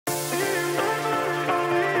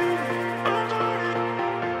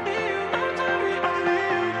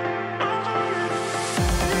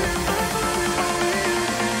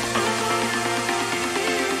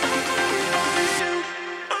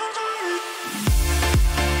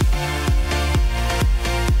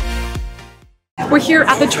We're here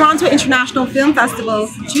at the Toronto International Film Festival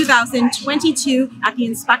 2022 at the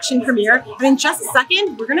inspection premiere. And in just a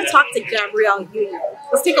second, we're going to talk to Gabrielle.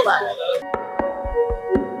 Let's take a look.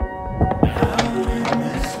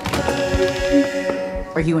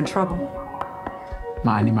 Are you in trouble?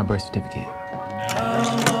 Ma, I need my birth certificate.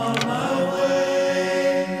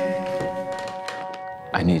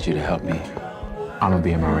 I need you to help me. I'm gonna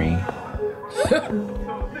be a Marine.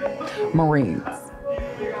 Marines.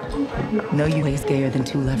 No, you ain't gayer than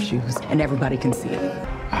two left shoes, and everybody can see it.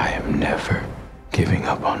 I am never giving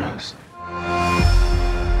up on us.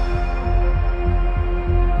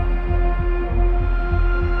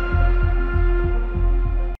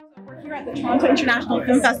 We're here at the Toronto International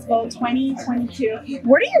Film Festival 2022.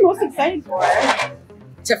 What are you most excited for?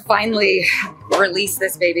 To finally release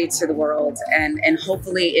this baby to the world, and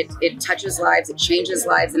hopefully it touches lives, it changes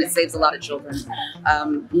lives, and it saves a lot of children.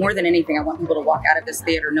 More than anything, I want people to walk out of this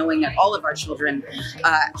theater knowing that all of our children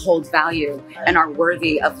hold value and are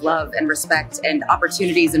worthy of love and respect and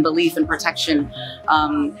opportunities and belief and protection,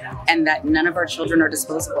 and that none of our children are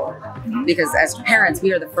disposable. Because as parents,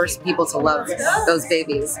 we are the first people to love those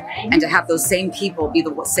babies, and to have those same people be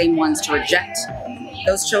the same ones to reject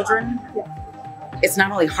those children, it's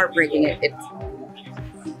not only heartbreaking,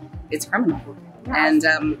 it's criminal. And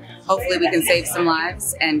hopefully we can save some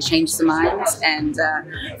lives and change some minds. And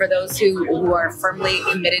for those who are firmly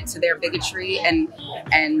committed to their bigotry and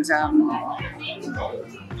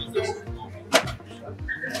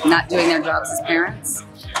not doing their jobs as parents,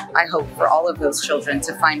 I hope for all of those children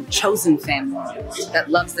to find chosen family that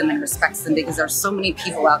loves them and respects them, because there are so many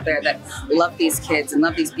people out there that love these kids and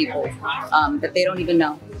love these people that they don't even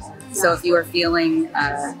know. So if you are feeling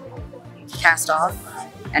cast off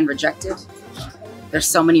and rejected, there's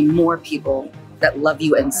so many more people that love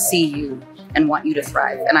you and see you and want you to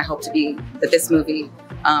thrive. And I hope that this movie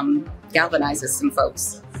galvanizes some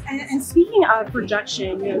folks. And speaking of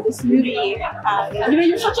rejection, this movie,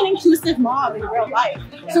 you're such an inclusive mom in real life.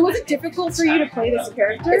 So was it difficult for you to play this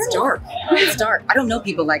character? It's dark. It's dark. I don't know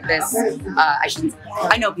people like this.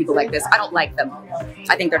 I know people like this. I don't like them.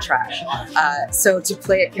 I think they're trash. So to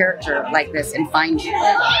play a character like this and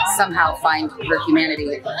somehow find her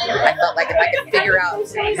humanity, I felt like if I could figure out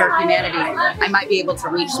her humanity, I might be able to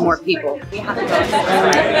reach more people. Thank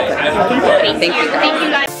you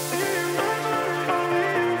guys.